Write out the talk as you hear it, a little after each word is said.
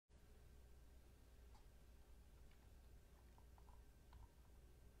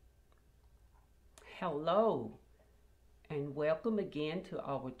Hello, and welcome again to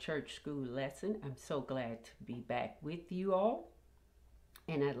our church school lesson. I'm so glad to be back with you all.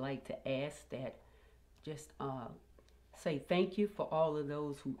 And I'd like to ask that just say thank you for all of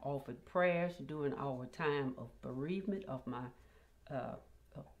those who offered prayers during our time of bereavement of my uh,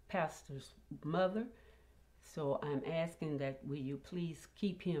 pastor's mother. So I'm asking that will you please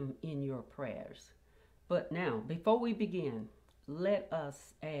keep him in your prayers. But now, before we begin, let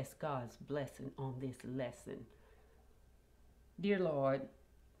us ask God's blessing on this lesson. Dear Lord,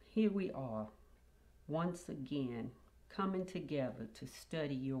 here we are once again coming together to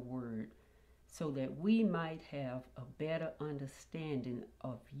study your word so that we might have a better understanding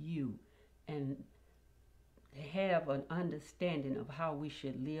of you and have an understanding of how we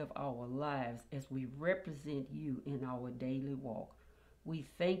should live our lives as we represent you in our daily walk. We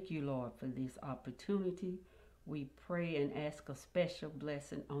thank you, Lord, for this opportunity. We pray and ask a special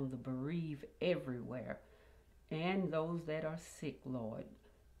blessing on the bereaved everywhere and those that are sick, Lord.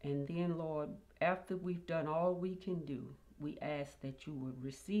 And then, Lord, after we've done all we can do, we ask that you would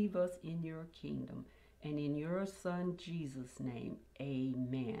receive us in your kingdom. And in your Son, Jesus' name,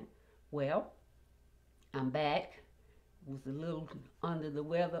 amen. Well, I'm back. Was a little under the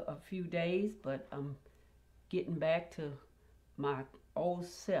weather a few days, but I'm getting back to my old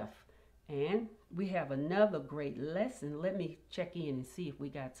self. And we have another great lesson. Let me check in and see if we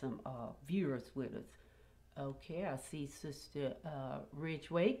got some viewers with us. Okay, I see Sister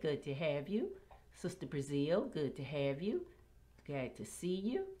Ridgeway, good to have you. Sister Brazil, good to have you. Glad to see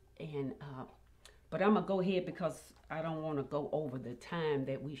you. And but I'm gonna go ahead because I don't want to go over the time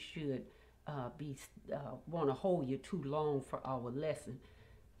that we should want to hold you too long for our lesson.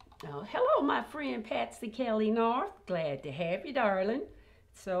 Hello, my friend Patsy Kelly North. Glad to have you, darling.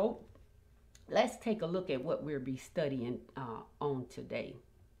 So let's take a look at what we'll be studying on today.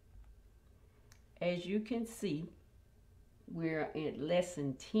 As you can see, we're at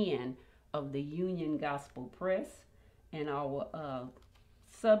lesson 10 of the Union Gospel Press, and our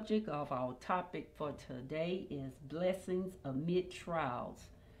subject of our topic for today is blessings amid trials.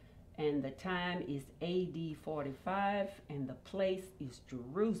 And the time is AD 45, and the place is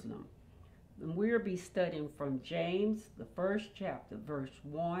Jerusalem. And we'll be studying from James, the first chapter, verse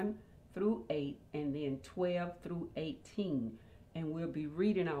 1 through 8, and then 12 through 18. And we'll be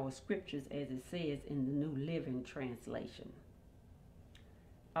reading our scriptures as it says in the New Living Translation.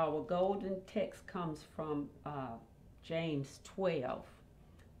 Our golden text comes from James 12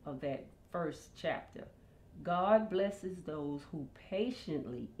 of that first chapter. God blesses those who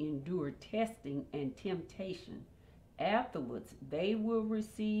patiently endure testing and temptation. Afterwards, they will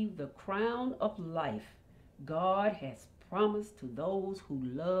receive the crown of life God has promised to those who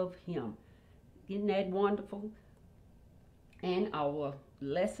love him. Isn't that wonderful? And our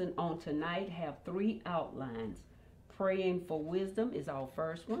lesson on tonight have three outlines. Praying for wisdom is our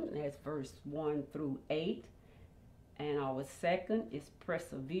first one. That's verse 1 through 8. And our second is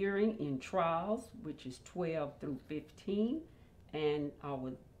persevering in trials, which is 12 through 15. And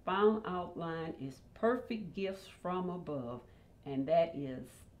our final outline is perfect gifts from above. And that is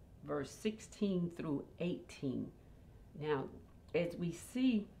verse 16 through 18. Now, as we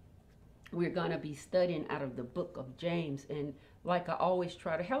see, we're going to be studying out of the book of James. And like I always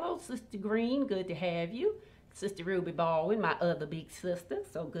try to, hello, Sister Green, good to have you. Sister Ruby Baldwin, my other big sister,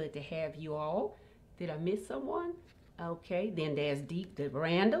 so good to have you all. Did I miss someone? Okay, then there's Deep to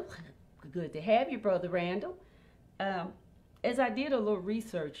Randall. Good to have you, Brother Randall. As I did a little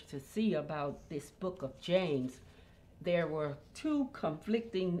research to see about this book of James, there were two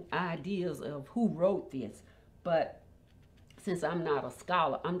conflicting ideas of who wrote this. But since I'm not a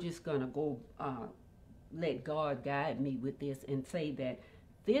scholar, I'm just going to go let God guide me with this and say that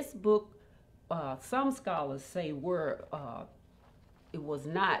this book, some scholars say it was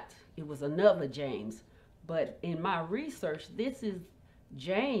not, it was another James. But in my research, this is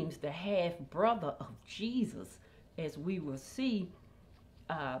James, the half-brother of Jesus, as we will see,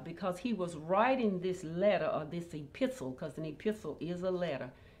 because he was writing this letter or this epistle, because an epistle is a letter.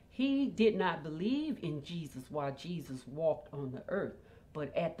 He did not believe in Jesus while Jesus walked on the earth,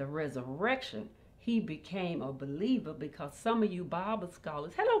 but at the resurrection, he became a believer because some of you Bible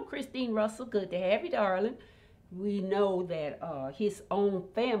scholars, hello, Christine Russell, good to have you, darling. We know that his own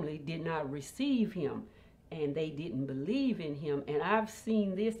family did not receive him, and they didn't believe in him. And I've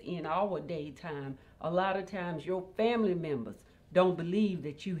seen this in our daytime. A lot of times your family members don't believe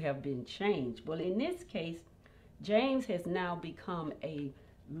that you have been changed. Well, in this case, James has now become a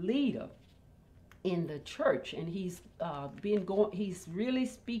leader in the church, and he's really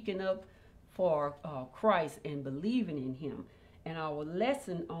speaking up for Christ and believing in him. And our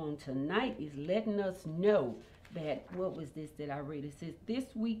lesson on tonight is letting us know that, what was this that I read? It says,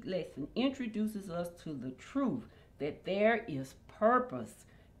 this week's lesson introduces us to the truth that there is purpose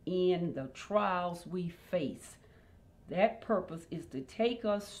in the trials we face. That purpose is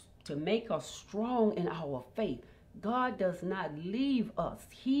to make us strong in our faith. God does not leave us.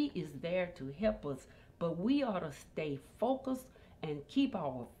 He is there to help us, but we ought to stay focused and keep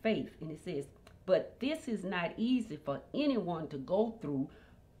our faith. And it says, but this is not easy for anyone to go through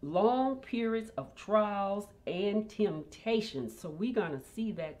long periods of trials and temptations. So we're going to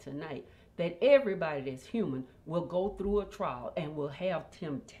see that tonight, that everybody that's human will go through a trial and will have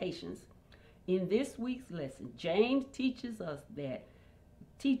temptations. In this week's lesson, James teaches that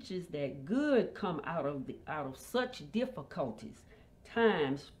good come out of such difficulties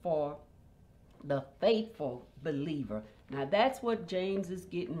times for the faithful believer. Now that's what James is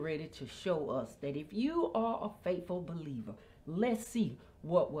getting ready to show us, that if you are a faithful believer, let's see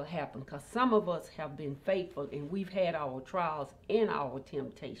what will happen, because some of us have been faithful and we've had our trials and our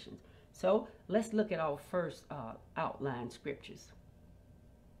temptations. So let's look at our first outline scriptures.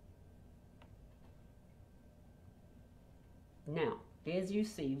 Now, as you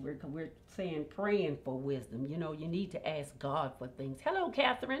see, we're saying praying for wisdom. You know, you need to ask God for things. Hello,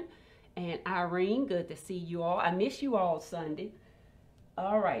 Catherine and Irene. Good to see you all. I miss you all Sunday.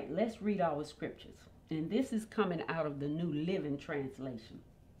 All right, let's read our scriptures. And this is coming out of the New Living Translation.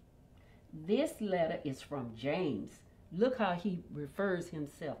 This letter is from James. Look how he refers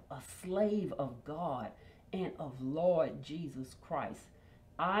himself, a slave of God and of Lord Jesus Christ.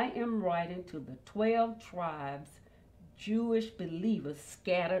 I am writing to the 12 tribes, Jewish believers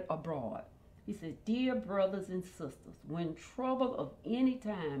scattered abroad. He says, dear brothers and sisters, when trouble of any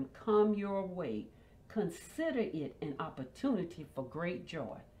time come your way, consider it an opportunity for great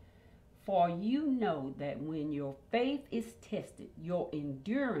joy. For you know that when your faith is tested, your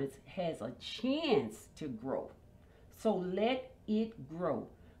endurance has a chance to grow. So let it grow.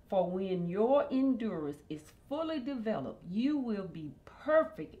 For when your endurance is fully developed, you will be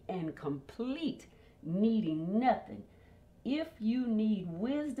perfect and complete, needing nothing. If you need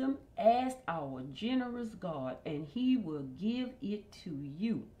wisdom, ask our generous God, and he will give it to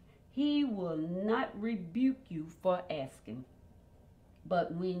you. He will not rebuke you for asking.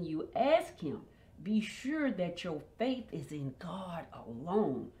 But when you ask him, be sure that your faith is in God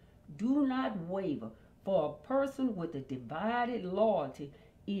alone. Do not waver, for a person with a divided loyalty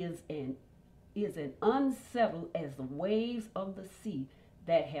is unsettled as the waves of the sea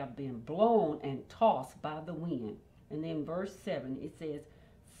that have been blown and tossed by the wind. And then verse 7, it says,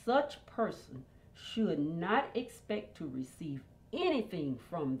 such person should not expect to receive anything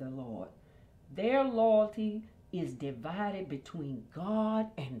from the Lord. Their loyalty is divided between God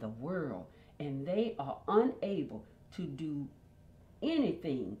and the world, and they are unable to do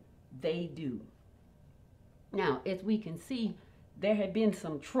anything they do. Now, as we can see, there had been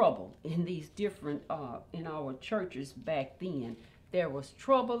some trouble in these different, in our churches back then. There was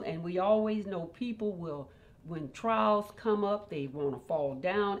trouble, and we always know people will, when trials come up, they want to fall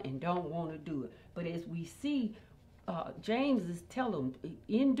down and don't want to do it. But as we see, James is telling them,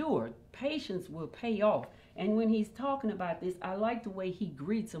 endure, patience will pay off. And when he's talking about this, I like the way he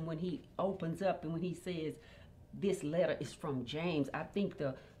greets them when he opens up and when he says, this letter is from James. I think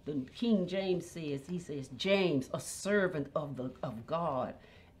the King James says, he says, James, a servant of God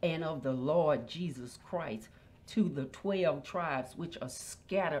and of the Lord Jesus Christ, to the 12 tribes which are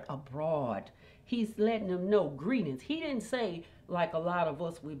scattered abroad. He's letting them know greetings. He didn't say, like a lot of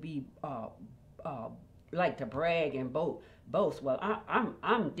us would be like to brag and boast. Well,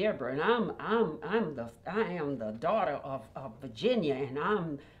 I'm Deborah, and I am the daughter of Virginia, and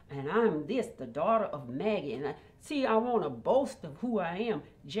I'm this, the daughter of Maggie. And I want to boast of who I am.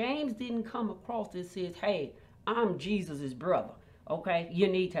 James didn't come across and says, hey, I'm Jesus's brother. Okay, you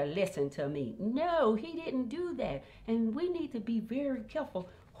need to listen to me. No, he didn't do that. And we need to be very careful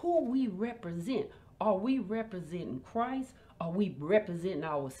who we represent. Are we representing Christ? Are we representing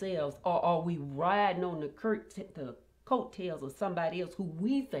ourselves? Or are we riding on the coattails of somebody else who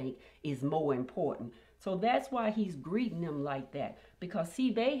we think is more important? So that's why he's greeting them like that. Because,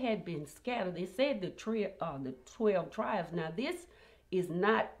 see, they had been scattered. They said the 12 tribes. Now, this is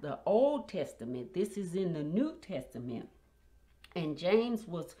not the Old Testament. This is in the New Testament. And James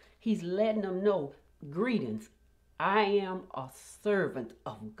he's letting them know, greetings. I am a servant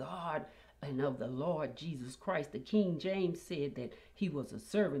of God and of the Lord Jesus Christ. The King James said that he was a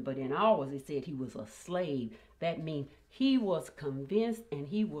servant, but in ours it said he was a slave. That means he was convinced and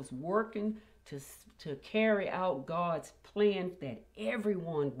he was working to carry out God's plan that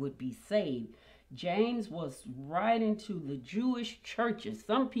everyone would be saved. James was writing to the Jewish churches.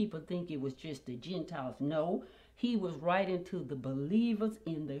 Some people think it was just the Gentiles. No, he was writing to the believers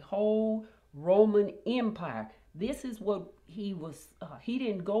in the whole Roman Empire. This is what he was, he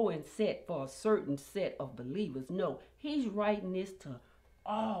didn't go and set for a certain set of believers. No, he's writing this to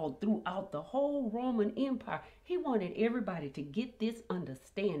all throughout the whole Roman Empire. He wanted everybody to get this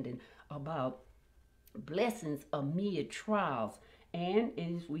understanding about blessings amid trials. And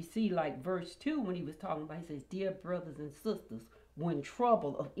as we see, like verse 2, when he was talking about, he says, dear brothers and sisters, when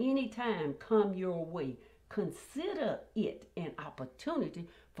trouble of any time come your way, consider it an opportunity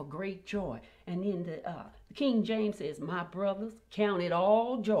for great joy. And then the King James says, my brothers, count it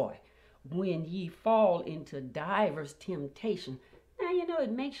all joy when ye fall into divers temptation. Now, you know,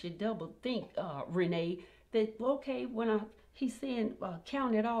 it makes you double think, Renee, that, okay, when he's saying,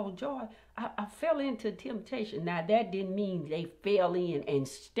 count it all joy, I fell into temptation. Now, that didn't mean they fell in and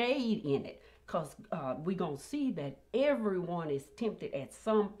stayed in it, because we're going to see that everyone is tempted at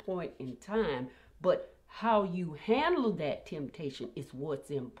some point in time, but how you handle that temptation is what's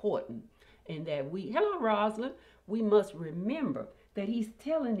important. And that hello, Rosalind, we must remember that he's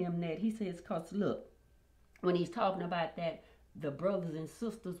telling them that. He says, because look, when he's talking about that, the brothers and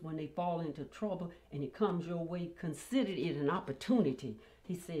sisters, when they fall into trouble and it comes your way, consider it an opportunity,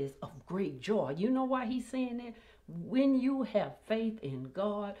 he says, of great joy. You know why he's saying that? When you have faith in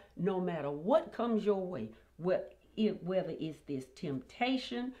God, no matter what comes your way, whether it's this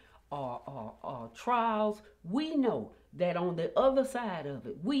temptation or trials, we know that on the other side of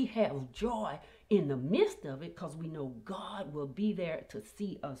it, we have joy in the midst of it, because we know God will be there to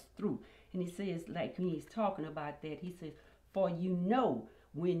see us through. And he says, like when he's talking about that, he says, for you know,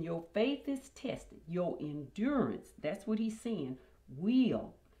 when your faith is tested, your endurance, that's what he's saying,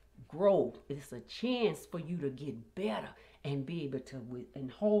 will grow. It's a chance for you to get better and be able to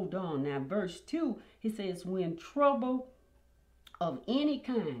and hold on. Now, verse 2, he says, when trouble of any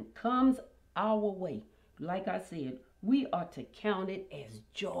kind comes our way, like I said, we are to count it as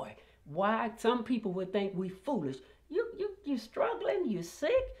joy. Why? Some people would think we foolish. You're struggling, you're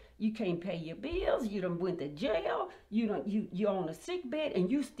sick, you can't pay your bills, you done went to jail, you're on a sick bed,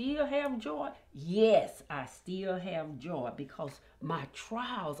 and you still have joy? Yes, I still have joy, because my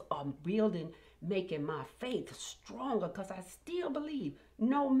trials are making my faith stronger, because I still believe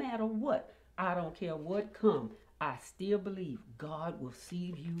no matter what, I don't care what comes, I still believe God will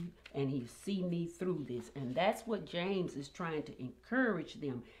see you and he'll see me through this. And that's what James is trying to encourage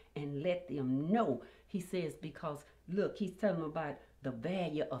them and let them know. He says, because look, he's telling them about the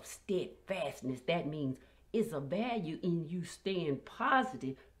value of steadfastness. That means it's a value in you staying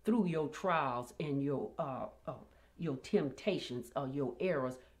positive through your trials and your temptations or your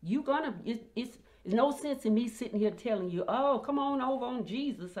errors. There's no sense in me sitting here telling you, oh, come on over on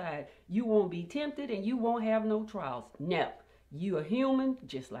Jesus' side. You won't be tempted and you won't have no trials. No, you are human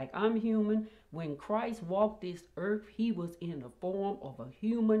just like I'm human. When Christ walked this earth, he was in the form of a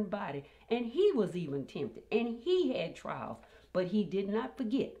human body, and he was even tempted, and he had trials, but he did not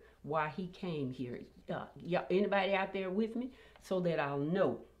forget why he came here. Anybody out there with me? So that I'll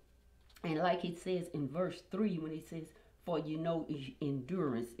know. And like it says in verse 3, when he says, for you know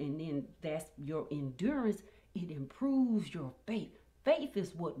endurance, and then that's your endurance, it improves your faith. Faith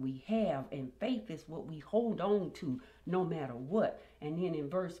is what we have, and faith is what we hold on to no matter what. And then in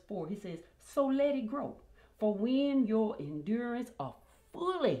verse 4, he says, so let it grow. For when your endurance are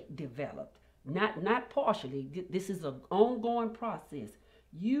fully developed, not partially, this is an ongoing process,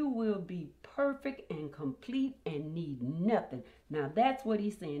 you will be perfect and complete and need nothing. Now that's what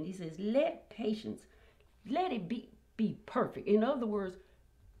he's saying. He says, let patience, let it be perfect. In other words,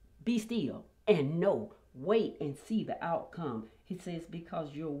 be still and know, wait and see the outcome. He says, because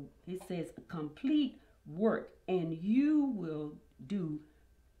it says complete work, and you will do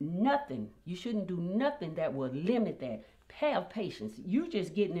nothing. You shouldn't do nothing that will limit that. Have patience. You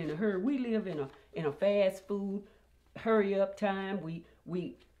just getting in a hurry. We live in a fast food hurry up time. We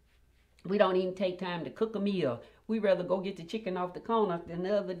don't even take time to cook a meal. We rather go get the chicken off the corner. And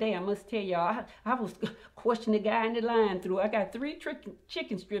the other day, I must tell y'all, I was questioning the guy in the line through. I got 3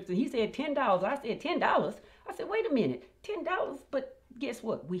 chicken strips, and he said $10. I said, $10? I said, wait a minute, $10? But guess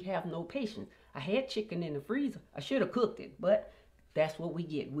what? We have no patience. I had chicken in the freezer. I should have cooked it, but that's what we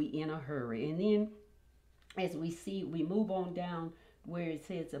get. We in a hurry. And then, as we see, we move on down where it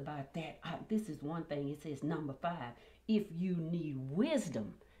says about that. This is one thing. It says, number 5, if you need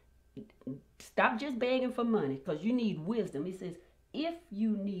wisdom, stop just begging for money, because you need wisdom. He says, if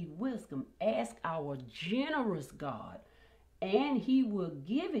you need wisdom, ask our generous God, and he will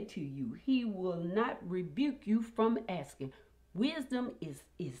give it to you. He will not rebuke you from asking. Wisdom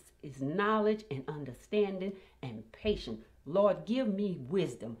is knowledge and understanding and patience. Lord, give me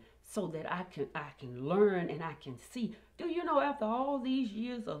wisdom so that I can learn and I can see. Do you know, after all these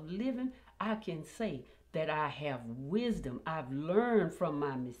years of living, I can say that I have wisdom. I've learned from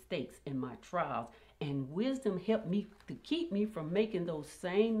my mistakes and my trials, and wisdom helped me to keep me from making those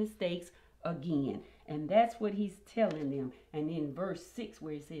same mistakes again. And that's what he's telling them. And in verse 6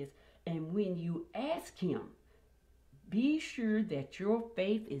 where he says, and when you ask him, be sure that your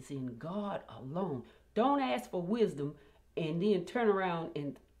faith is in God alone. Don't ask for wisdom and then turn around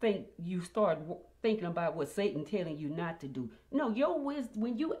and think you start thinking about what Satan telling you not to do. No, your wisdom,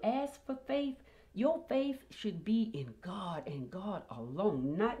 when you ask for faith, your faith should be in God and God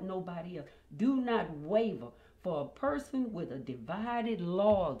alone, not nobody else. Do not waver, for a person with a divided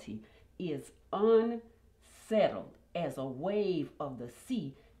loyalty is unsettled as a wave of the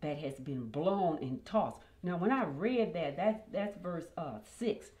sea that has been blown and tossed. Now, when I read that's verse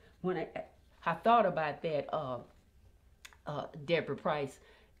 6. When I thought about that, Deborah Price,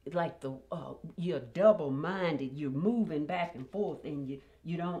 like you're double-minded. You're moving back and forth, and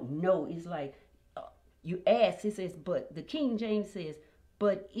you don't know. It's like you ask. It says, but the King James says,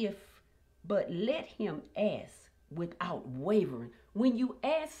 but let him ask without wavering. When you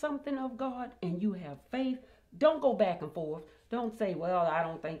ask something of God and you have faith, don't go back and forth. Don't say, well, I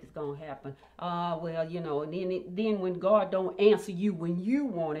don't think it's going to happen. Well, you know, and then when God don't answer you when you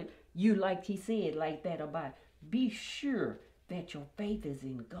want it, you, like he said, like that about, be sure that your faith is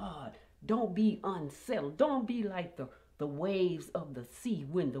in God. Don't be unsettled. Don't be like the waves of the sea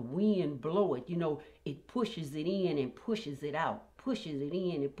when the wind blow it. You know, it pushes it in and pushes it out. Pushes it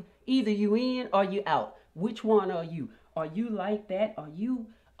in. Either you in or you out. Which one are you? Are you like that? Are you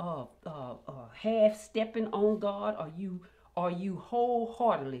half stepping on God? Are you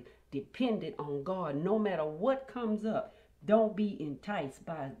wholeheartedly dependent on God no matter what comes up? Don't be enticed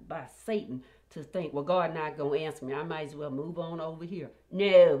by Satan to think, well, God not going to answer me. I might as well move on over here.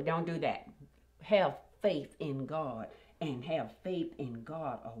 No, don't do that. Have faith in God and have faith in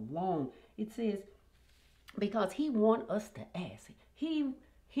God alone. It says, because he wants us to ask.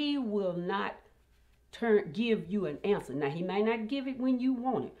 He will not give you an answer. Now, he might not give it when you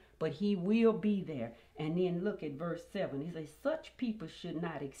want it, but he will be there. And then look at verse 7. He says, such people should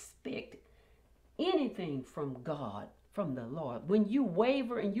not expect anything from God, from the Lord. When you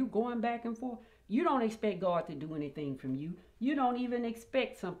waver and you going back and forth, you don't expect God to do anything from you. You don't even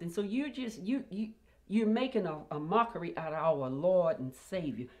expect something. So you're making a mockery out of our Lord and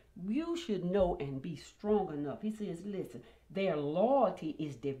Savior. You should know and be strong enough. He says, listen, their loyalty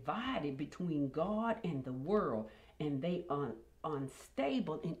is divided between God and the world, and they are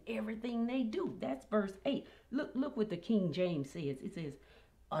unstable in everything they do. That's verse 8. Look what the King James says. It says,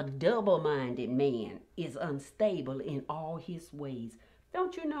 a double-minded man is unstable in all his ways.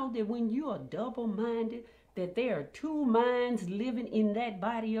 Don't you know that when you are double-minded, that there are two minds living in that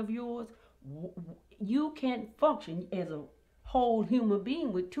body of yours? You can't function as a whole human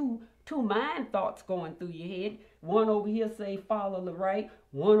being with two mind thoughts going through your head. One over here say follow the right,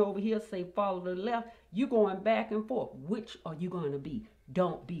 one over here say follow the left. You're going back and forth. Which are you going to be?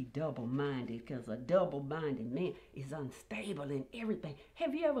 Don't be double-minded, because a double-minded man is unstable in everything.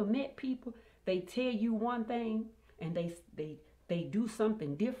 Have you ever met people, they tell you one thing and they do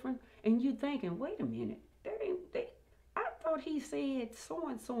something different, and you thinking, wait a minute, I thought he said so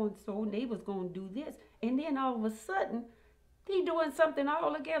and so and so, and they was going to do this, and then all of a sudden he doing something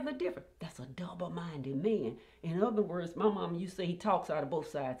altogether different. That's a double-minded man. In other words, my mom used to say he talks out of both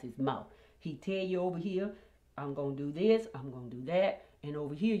sides of his mouth. He tell you over here, I'm going to do this, I'm going to do that. And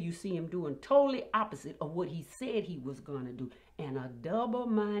over here you see him doing totally opposite of what he said he was going to do. And a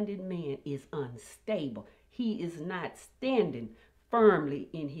double-minded man is unstable. He is not standing firmly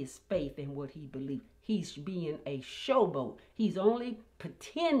in his faith and what he believes. He's being a showboat. He's only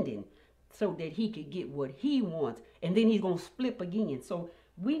pretending so that he could get what he wants, and then he's going to flip again. So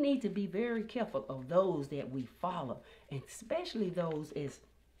we need to be very careful of those that we follow, and especially those, as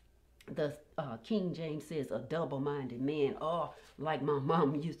the King James says, a double-minded man, or like my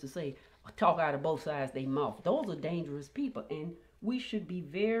mom used to say, talk out of both sides of their mouth. Those are dangerous people, and we should be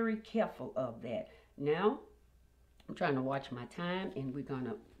very careful of that. Now, I'm trying to watch my time, and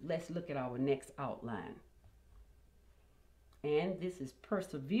let's look at our next outline. And this is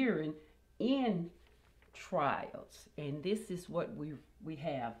persevering in trials, and this is what we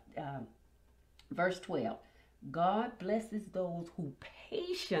have. Verse 12, God blesses those who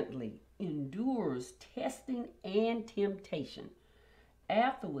patiently endures testing and temptation.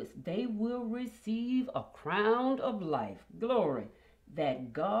 Afterwards they will receive a crown of life, glory,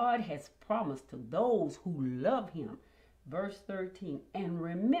 that God has promised to those who love him. Verse 13, and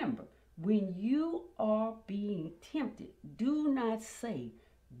remember, when you are being tempted, do not say,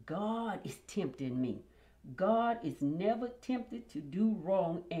 God is tempting me. God is never tempted to do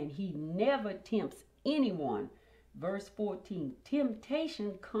wrong, and he never tempts anyone. Verse 14,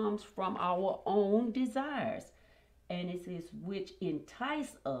 temptation comes from our own desires. And it says, which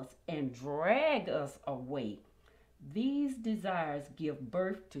entice us and drag us away. These desires give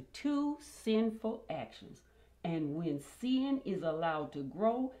birth to two sinful actions. And when sin is allowed to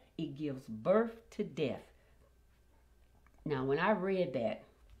grow, it gives birth to death. Now, when I read that,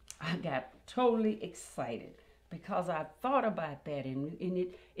 I got totally excited because I thought about that, and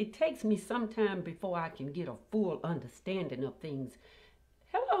it takes me some time before I can get a full understanding of things.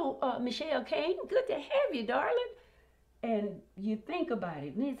 Hello, Michelle Kane. Good to have you, darling. And you think about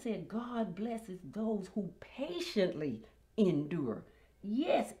it, and it said, God blesses those who patiently endure.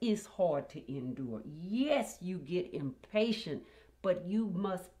 Yes, it's hard to endure. Yes, you get impatient, but you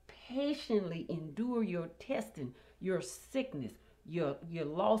must patiently endure your testing, your sickness, your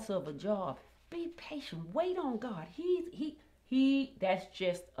loss of a job. Be patient. Wait on God. That's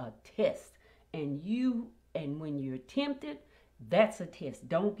just a test. And when you're tempted, that's a test.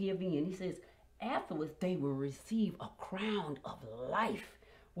 Don't give in. He says, afterwards, they will receive a crown of life.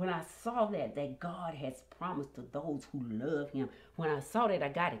 When I saw that God has promised to those who love him, when I saw that, I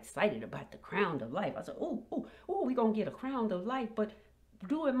got excited about the crown of life. I said, we're going to get a crown of life. But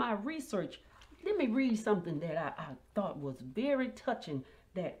doing my research, let me read something that I thought was very touching,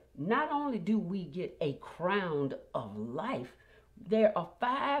 that not only do we get a crown of life, there are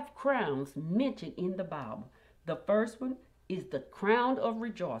 5 crowns mentioned in the Bible. The first one is the crown of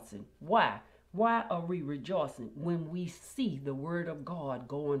rejoicing. Why? Why are we rejoicing? When we see the word of God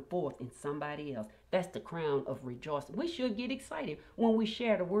going forth in somebody else. That's the crown of rejoicing. We should get excited when we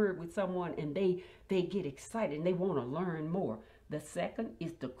share the word with someone and they get excited and they want to learn more. The second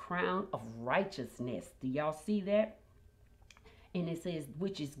is the crown of righteousness. Do y'all see that? And it says,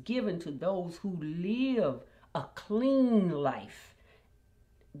 which is given to those who live a clean life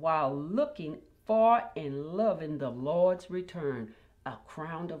while looking for and loving the Lord's return. A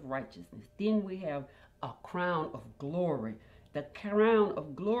crown of righteousness. Then we have a crown of glory. The crown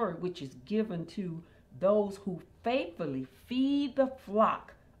of glory, which is given to those who faithfully feed the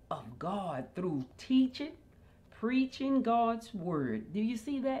flock of God through teaching, preaching God's word. Do you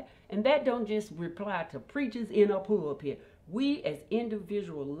see that? And that don't just reply to preachers in a pulpit. We as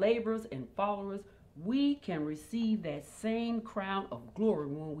individual laborers and followers, we can receive that same crown of glory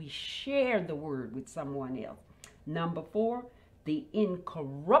when we share the word with someone else. Number 4, the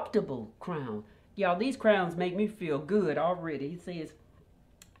incorruptible crown. Y'all, these crowns make me feel good already. He says,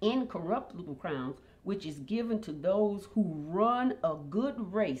 incorruptible crowns, which is given to those who run a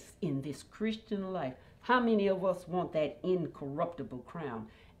good race in this Christian life. How many of us want that incorruptible crown?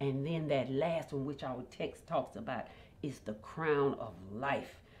 And then that last one, which our text talks about, is the crown of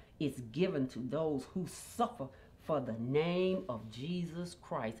life. It's given to those who suffer for the name of Jesus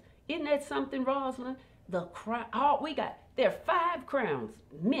Christ. Isn't that something, Rosalind? The crown, there are 5 crowns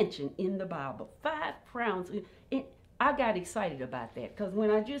mentioned in the Bible. 5 crowns. I got excited about that because when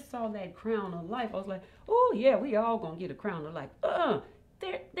I just saw that crown of life, I was like, oh yeah, we all gonna get a crown of life.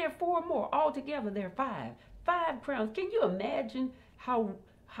 There are 4 more. Altogether, there are 5 crowns. Can you imagine how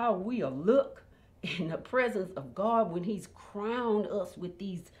we'll look in the presence of God when he's crowned us with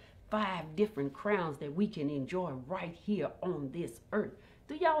these 5 different crowns that we can enjoy right here on this earth?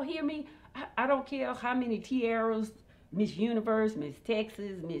 Do y'all hear me? I don't care how many tiaras, Miss Universe, Miss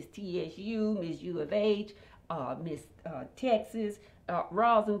Texas, Miss TSU, Miss U of H, Miss Texas,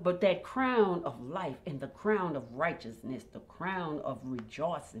 Rosin, but that crown of life and the crown of righteousness, the crown of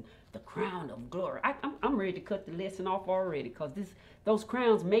rejoicing, the crown of glory. I'm ready to cut the lesson off already because those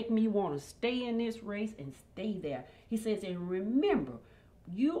crowns make me want to stay in this race and stay there. He says, and remember,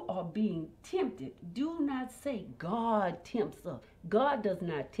 you are being tempted. Do not say God tempts us. God does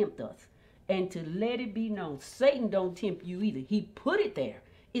not tempt us. And to let it be known, Satan don't tempt you either. He put it there.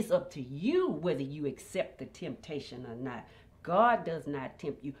 It's up to you whether you accept the temptation or not. God does not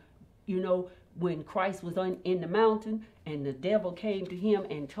tempt you. You know, when Christ was in the mountain and the devil came to him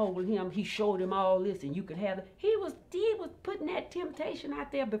and told him, he showed him all this and you could have it. He was putting that temptation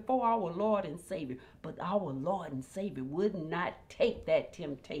out there before our Lord and Savior. But our Lord and Savior would not take that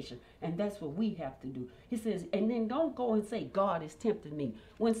temptation. And that's what we have to do. He says, and then don't go and say, God is tempting me.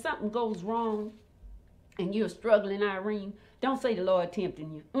 When something goes wrong and you're struggling, Irene, don't say the Lord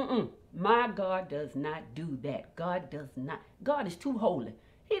tempting you. My God does not do that. God does not. God is too holy.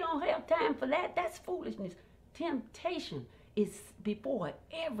 He don't have time for that. That's foolishness. Temptation is before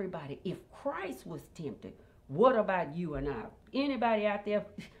everybody. If Christ was tempted, What about you and I? Anybody out there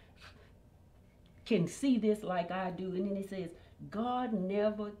can see this like I do? And then he says, God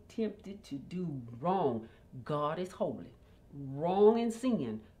never tempted to do wrong. God is holy. Wrong and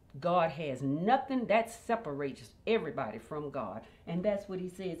sin, God has nothing that separates everybody from God. And that's what he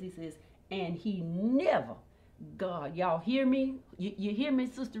says. He says, and he never, God, y'all hear me? You hear me,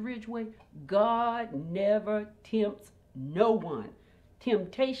 Sister Ridgeway? God never tempts no one.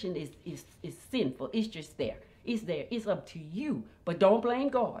 Temptation is sinful. It's just there. It's there. It's up to you. But don't blame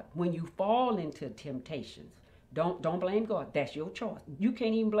God when you fall into temptations. Don't blame God. That's your choice. You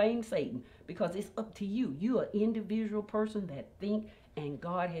can't even blame Satan because it's up to you. You're an individual person that think, and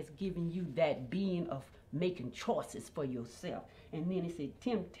God has given you that being of making choices for yourself. And then he said,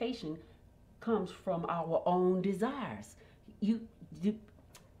 temptation comes from our own desires.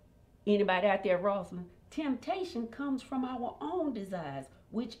 Anybody out there, Rosalind? Temptation comes from our own desires,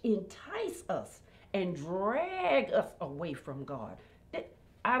 which entice us and drag us away from God.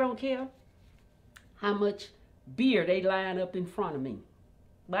 I don't care how much beer they line up in front of me.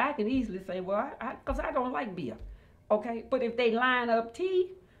 But I can easily say, well, because I don't like beer. Okay? But if they line up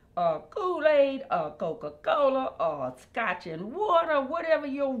tea, Kool-Aid, Coca-Cola, Scotch and water, whatever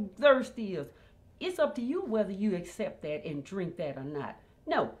your thirst is, it's up to you whether you accept that and drink that or not.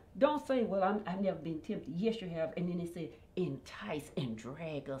 No, don't say, well, I've never been tempted. Yes, you have. And then it said, entice and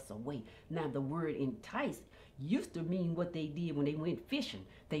drag us away. Now, the word entice used to mean what they did when they went fishing.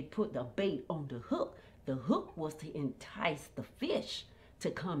 They put the bait on the hook. The hook was to entice the fish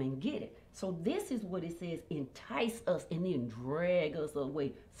to come and get it. So this is what it says, entice us and then drag us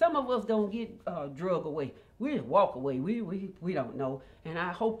away. Some of us don't get drug away. We just walk away. We don't know. And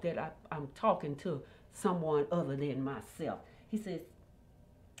I hope that I'm talking to someone other than myself. He says,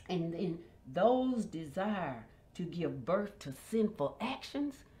 and then those desire to give birth to sinful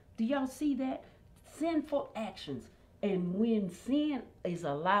actions. Do y'all see that? Sinful actions. And when sin is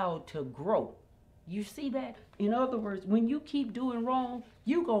allowed to grow, you see that? In other words, when you keep doing wrong,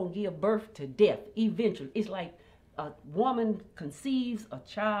 you're going to give birth to death eventually. It's like a woman conceives a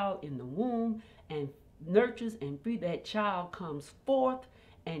child in the womb and nurtures and feeds. That child comes forth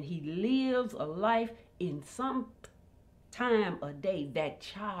and he lives a life. In some time a day, that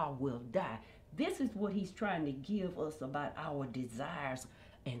child will die. This is what he's trying to give us about our desires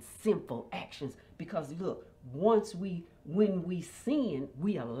and sinful actions. Because look, when we sin,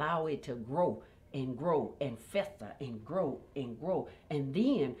 we allow it to grow and grow and fester and grow and grow. And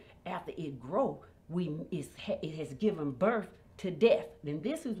then after it grows, it has given birth to death. And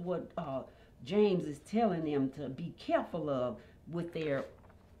this is what James is telling them to be careful of with their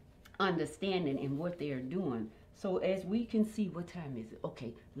understanding and what they're doing. So as we can see, what time is it?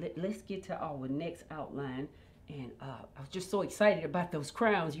 Okay, let's get to our next outline. And I was just so excited about those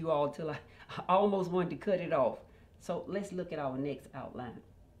crowns, you all, till I almost wanted to cut it off. So let's look at our next outline.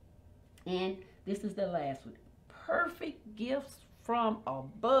 And this is the last one. Perfect gifts from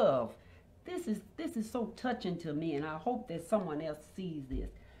above. This is so touching to me, and I hope that someone else sees this.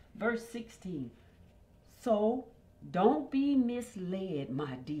 Verse 16. So don't be misled,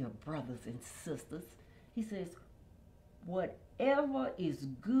 my dear brothers and sisters. He says, whatever is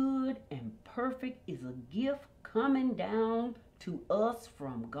good and perfect is a gift coming down to us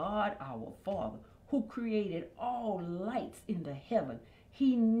from God our Father, who created all lights in the heaven.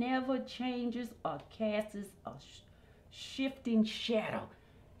 He never changes or casts a shifting shadow.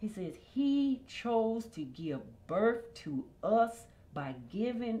 He says he chose to give birth to us by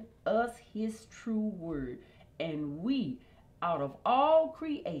giving us his true word. And we, out of all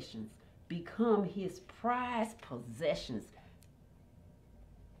creations, become his prized possessions.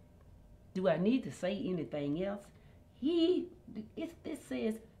 Do I need to say anything else? It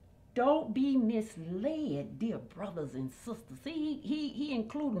says, don't be misled, dear brothers and sisters. See, he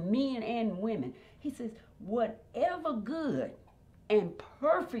included men and women. He says, whatever good and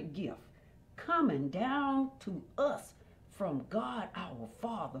perfect gift coming down to us from God our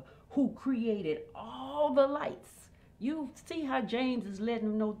Father, who created all the lights. You see how James is letting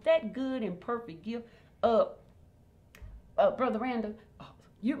them know that good and perfect gift. Brother Randall,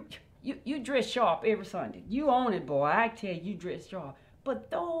 you dress sharp every Sunday. You own it, boy. I tell you dress sharp.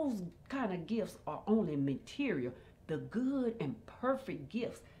 But those kind of gifts are only material. The good and perfect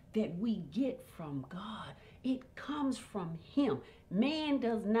gifts that we get from God, it comes from him. Man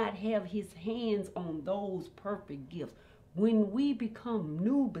does not have his hands on those perfect gifts. When we become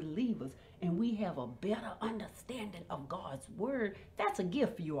new believers and we have a better understanding of God's word, that's a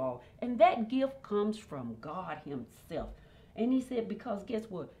gift for you all. And that gift comes from God himself. And he said, because guess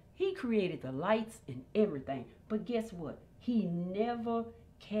what? He created the lights and everything. But guess what? He never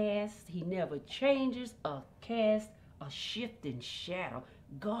cast, he never changes or casts a shifting shadow.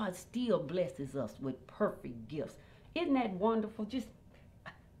 God still blesses us with perfect gifts. Isn't that wonderful? Just,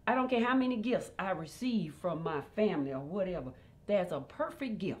 I don't care how many gifts I receive from my family or whatever. There's a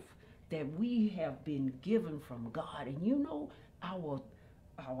perfect gift that we have been given from God. And you know, our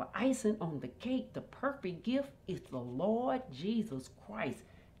icing on the cake, the perfect gift is the Lord Jesus Christ.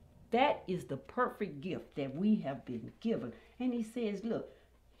 That is the perfect gift that we have been given. And he says, look,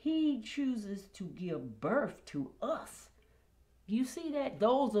 he chooses to give birth to us. You see that?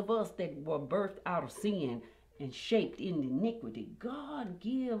 Those of us that were birthed out of sin and shaped in iniquity, God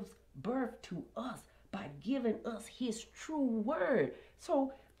gives birth to us by giving us his true word.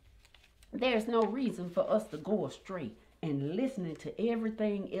 So there's no reason for us to go astray and listening to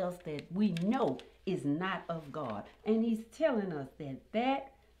everything else that we know is not of God. And he's telling us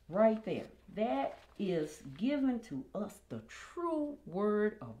that right there, that is given to us the true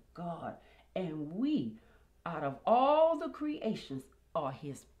word of God. And we, out of all the creations, are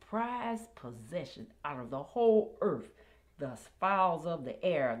his prized possession out of the whole earth, the fowls of the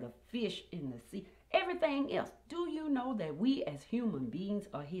air, the fish in the sea, everything else. Do you know that we as human beings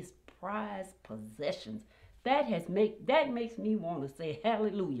are his prized possessions? That makes me want to say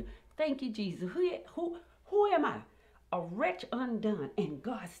hallelujah. Thank you, Jesus. Who am I? A wretch undone, and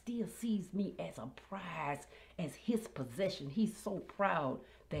God still sees me as a prize, as his possession. He's so proud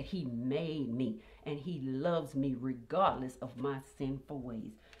that he made me, and he loves me regardless of my sinful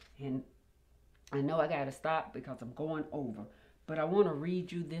ways. And I know I got to stop because I'm going over, but I want to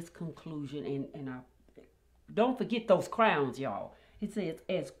read you this conclusion, and don't forget those crowns, y'all. It says,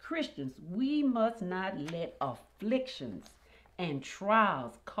 as Christians, we must not let afflictions and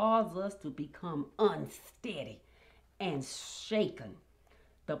trials cause us to become unsteady and shaken.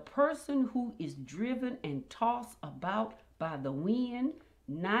 The person who is driven and tossed about by the wind,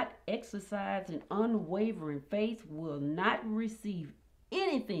 not exercising unwavering faith, will not receive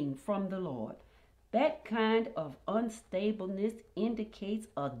anything from the Lord. That kind of unstableness indicates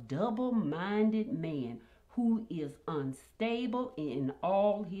a double-minded man who is unstable in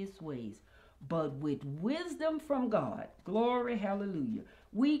all his ways. But with wisdom from God, glory, hallelujah,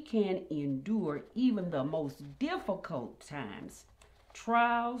 we can endure even the most difficult times,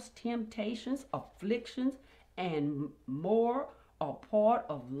 trials, temptations, afflictions, and more are part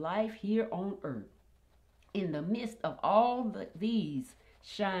of life here on earth. In the midst of all these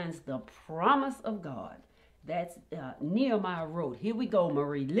shines the promise of God. That's Nehemiah wrote. Here we go,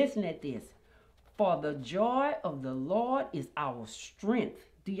 Marie. Listen at this. For the joy of the Lord is our strength.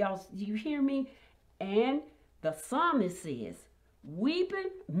 Do you hear me? And the psalmist says, weeping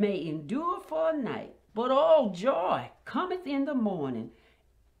may endure for a night, but all joy cometh in the morning.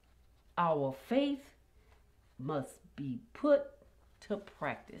 Our faith must be put to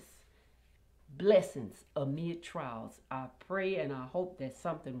practice. Blessings amid trials. I pray and I hope that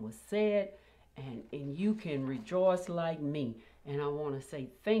something was said and you can rejoice like me. And I want to say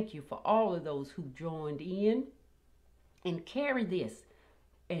thank you for all of those who joined in, and carry this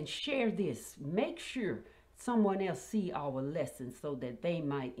and share this. Make sure someone else see our lesson so that they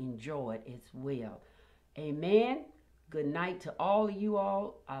might enjoy it as well. Amen. Good night to all of you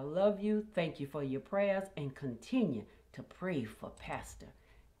all. I love you. Thank you for your prayers, and continue to pray for Pastor.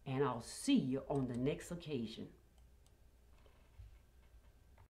 And I'll see you on the next occasion.